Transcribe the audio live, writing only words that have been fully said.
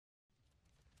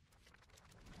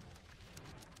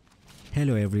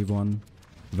Hello everyone,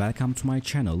 welcome to my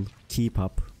channel, keep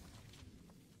up.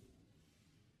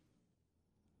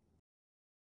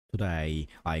 Today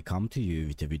I come to you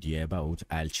with a video about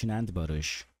Elçin and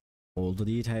Barış. All the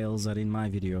details are in my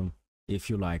video. If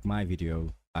you like my video,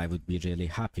 I would be really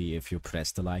happy if you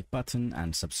press the like button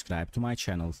and subscribe to my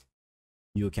channel.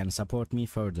 You can support me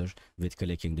further with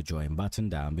clicking the join button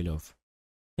down below.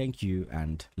 Thank you,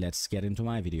 and let's get into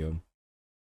my video.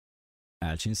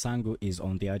 Elçin Sangu is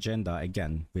on the agenda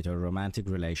again with a romantic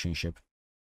relationship.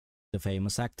 The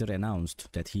famous actor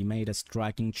announced that he made a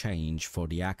striking change for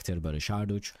the actor Barış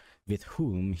Arduç, with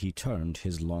whom he turned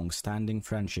his long-standing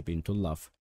friendship into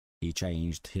love. He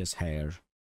changed his hair.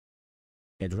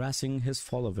 Addressing his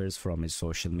followers from his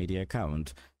social media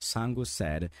account, Sangu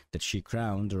said that she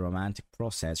crowned the romantic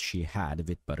process she had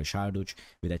with Barış Arduç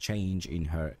with a change in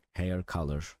her hair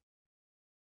color.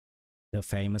 The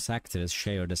famous actress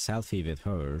shared a selfie with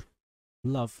her.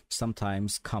 Love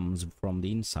sometimes comes from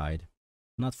the inside,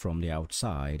 not from the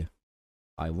outside.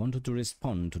 I wanted to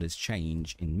respond to this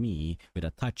change in me with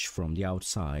a touch from the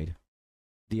outside.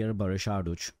 Dear Barış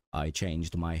Arduç, I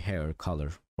changed my hair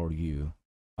color for you.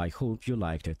 I hope you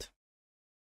liked it.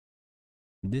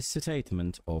 This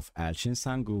statement of Elçin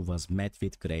Sangu was met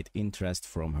with great interest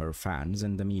from her fans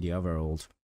and the media world.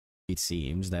 It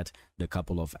seems that the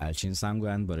couple of Elçin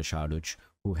Sangu and Barış Arduç,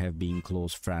 who have been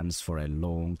close friends for a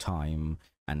long time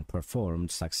and performed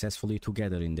successfully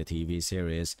together in the TV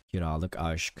series Kiralık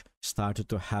Aşk, started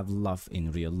to have love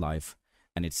in real life,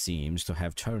 and it seems to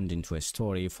have turned into a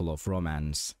story full of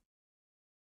romance.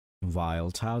 While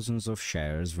thousands of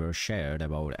shares were shared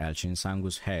about Elçin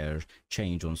Sangu's hair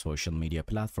change on social media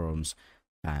platforms,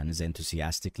 fans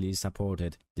enthusiastically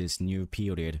supported this new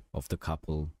period of the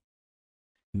couple.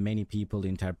 Many people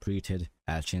interpreted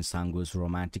Elçin Sangu's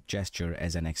romantic gesture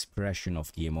as an expression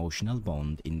of the emotional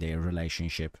bond in their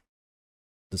relationship.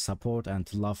 The support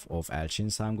and love of Elçin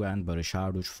Sangu and Barış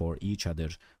Arduç for each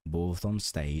other, both on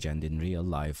stage and in real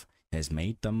life, has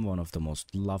made them one of the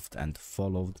most loved and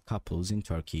followed couples in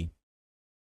Turkey.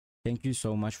 Thank you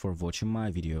so much for watching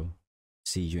my video.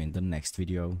 See you in the next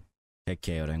video. Take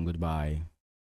care and goodbye.